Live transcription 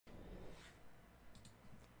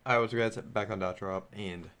Alright, what's up guys, back on Datdrop,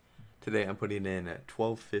 and today I'm putting in at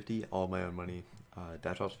 1250 all my own money.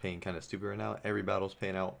 Datdrop's paying kind of stupid right now. Every battle's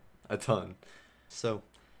paying out a ton. So,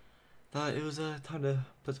 thought it was time to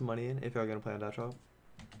put some money in if y'all gonna play on Datdrop.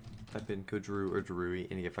 Type in code Drew or Drewy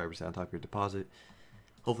and you get 5% on top of your deposit.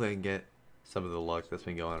 Hopefully I can get some of the luck that's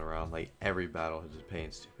been going around. Like, every battle is just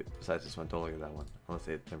paying stupid. Besides this one, don't look at that one, unless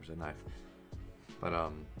they hit 10% knife.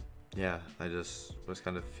 But, yeah, I just was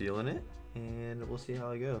kind of feeling it, and we'll see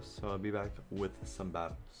how it goes. So I'll be back with some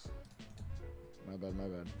battles. My bad.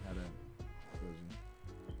 Had a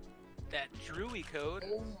That Drewy code.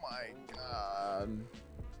 Oh my god.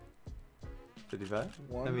 55?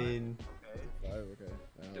 One. I mean, Okay. 5, okay.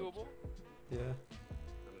 Doable. yeah.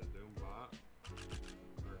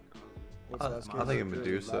 What's I- last I case think of a Drew?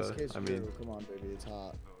 Medusa, Last case I of mean- Drew. Come on, baby, it's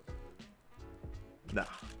hot. Nah.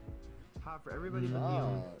 Hot for everybody but Ah,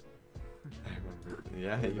 Leon.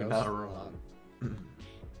 Yeah, that you're was not hot. wrong.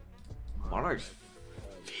 Monarch's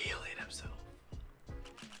feeling himself.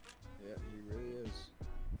 Yeah, he really is.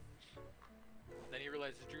 Then he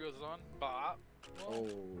realizes Drew was on. Bop. Oh.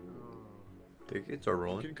 Tickets are You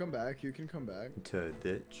rolling can come back. You can come back. to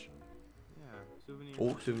ditch. Yeah, souvenir.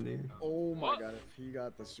 Oh, souvenir. Oh my What? god, if he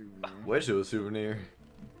got the souvenir. Wish it was souvenir.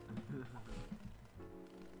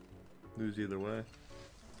 Lose either way.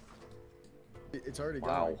 It's already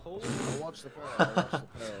Wow. going. I'll watch the pair. I'll watch the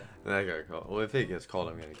pair. That got called. Well, if it gets called,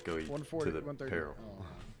 I'm gonna go 140, to the 130. peril. Oh,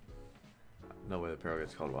 No way the peril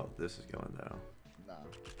gets called while this is going down. nah.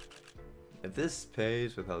 If this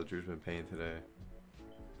pays with how the Drew's been paying today,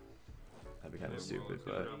 that'd be kind of stupid,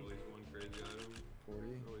 but 40.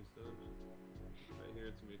 Right here,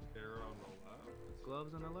 it's Mikara on the left.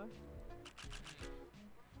 Gloves on the left.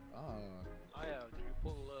 Ah. Oh yeah, Drew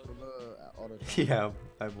pull up. For the auto. yeah,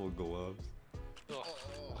 I will gloves. Ugh.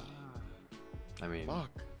 Oh, I mean, fuck.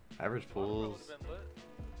 average Bro pulls. would've been lit.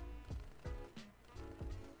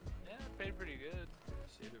 Yeah, paid pretty good.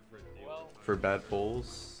 Save it for a deal. Well, For bad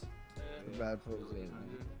pulls, The bad pose in.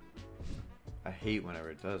 I hate whenever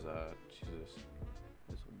it does that. Jesus.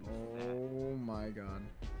 This will be Oh my god.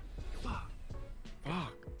 Fuck.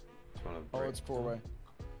 It's one of Oh, it's 4-way.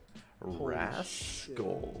 Holy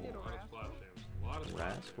Rascal. A lot of splash dams. A lot of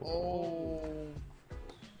splash dams. Rascal. Oh.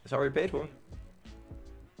 It's already paid for.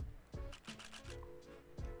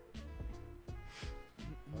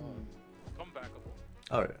 comebackable.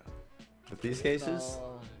 Oh yeah. With these cases,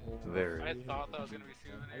 No. very. I thought that was gonna be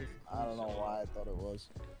souvenir. I don't know why I thought it was.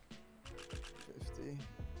 50. I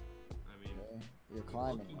mean, Okay. You're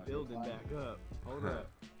climbing. Keep Mark, building you're back up. Hold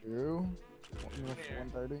up. Drew. Souvenir.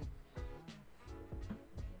 130.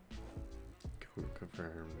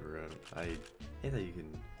 Confirmed. Right. I hate that you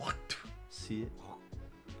can see it.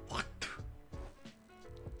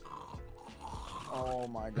 Oh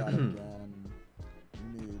my god, again.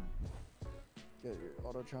 You need. Get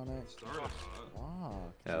your autotronics. started hot.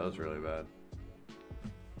 Fuck. Yeah, that was really bad.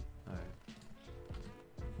 Alright.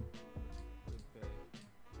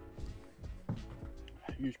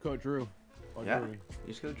 Use code Drew. Oh, Yeah. Drewy. You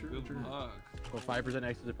just go Drew. Good luck. For 5%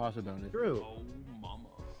 extra deposit bonus. Drew, Oh, mama.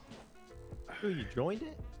 Drew, you joined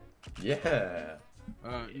it? Yeah.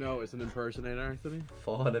 No, it's an impersonator actually.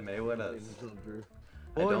 Follow the Mayweather. Drew.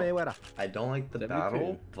 I Boy, don't- Mayweather. I don't like the 72.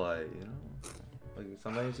 battle, but you know, like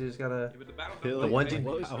sometimes you just gotta. Yeah, but the battle Bill, The one doesn't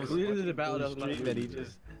dude- make Well, sense. clearly the battle doesn't Stream like that he you.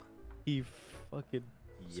 just he fucking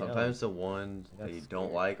yelled. Sometimes the ones that you That's don't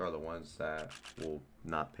scary. like are the ones that will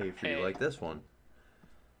not pay for you, Hey. like this one.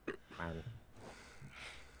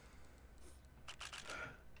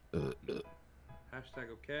 Hashtag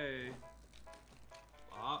okay.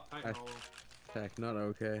 Titan roll. Heck, not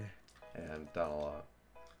okay. And done a lot.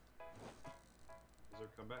 Is there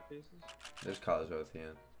comeback cases? There's Cosmo at the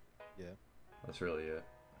end. Yeah. That's really it.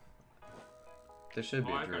 There should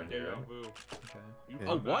be Oh, a I Drew in got here. Deja Right? Vu. Okay. You Yeah.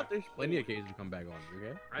 Oh, come what? back. There's plenty of cases to come back on,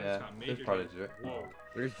 okay? I Yeah, just got there's major probably cases. Drew. Whoa.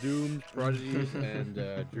 There's Dooms, Prodigies,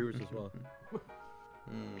 and Drews as well.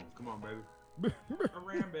 Hmm. Come on, baby. A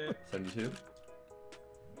Rambit. 72.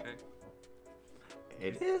 Okay.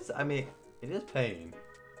 It is. I mean, it is paying.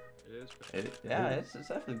 It is. Yeah, it's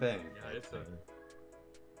definitely paying. Yeah, it's a.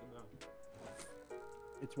 No.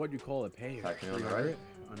 It's what you call a pay. Attacking on the 300 right.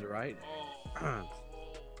 On the right. Oh.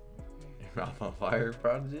 Your mouth on fire,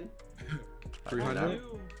 Prodigy. 300?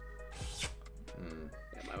 Hmm.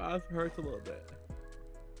 Yeah, my mouth hurts a little bit.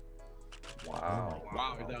 Wow.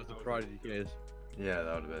 Wow, if that was a Prodigy case. Yeah,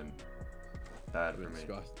 that would have been bad for me.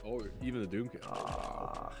 Disgusting. Oh, even the Doom case.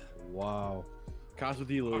 Ah, Wow. Cost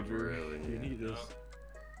with Elo, Drew. really? You Yeah. need this.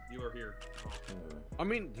 You are here. Oh. hmm. I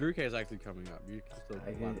mean, Drew K is actually coming up. You can still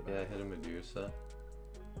I plan get, it yeah, back. hit a Medusa.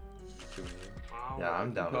 Wow. Yeah,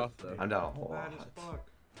 I'm down. Tough, though. I'm down a whole Bad as lot.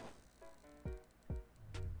 fuck.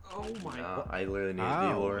 Oh my No, I literally need a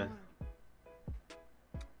Ow. D-lore.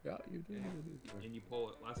 Yeah, you did. And you pull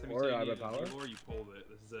it. Last time you Or said I you needed have a a power? D-lore, you pulled it.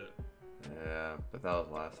 This is it. Yeah, but that was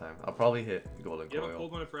last time. I'll probably hit golden You haven't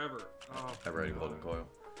pulled coil. one in forever. Oh, I've already no. golden coil.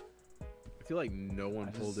 I feel like no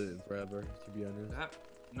one pulled it in forever, to be honest. That,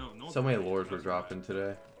 no. So many paid. lures were That's dropping right.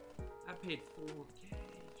 today. I paid 4K.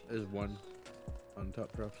 There's one on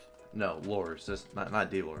top drops. No, lures, just not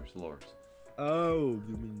D-lures, lures. Oh,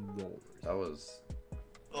 you mean rollers? That was.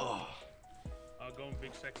 Oh. Going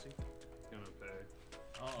big sexy. Gonna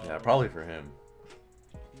pay. Uh-oh. Yeah, probably for him.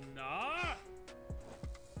 Nah.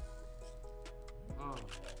 Oh,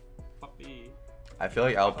 puppy. I feel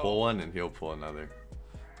like I'll pull one and he'll pull another.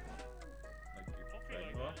 I feel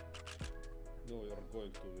like that. No, you're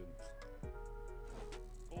going to win.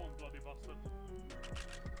 Go on, bloody bastard.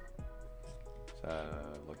 Is that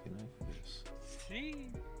a lucky knife? Yes.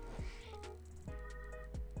 See?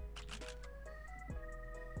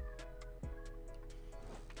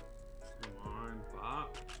 Come on,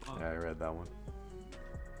 Pop. Oh, Yeah, I read that one.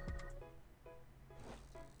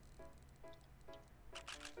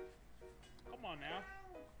 Come on now.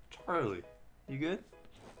 Charlie, you good?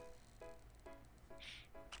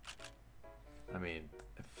 I mean,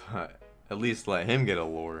 if I, at least let him get a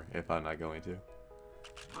lure if I'm not going to.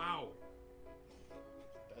 Wow.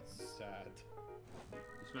 That's sad. You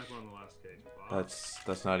smacked one on the last case, Pop.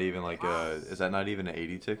 That's not even like a. Is that not even an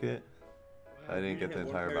 80 ticket? I didn't get the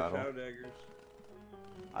entire battle.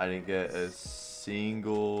 I didn't get a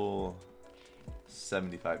single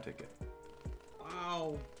 75 ticket.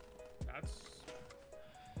 Wow. That's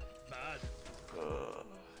bad.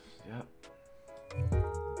 Yep.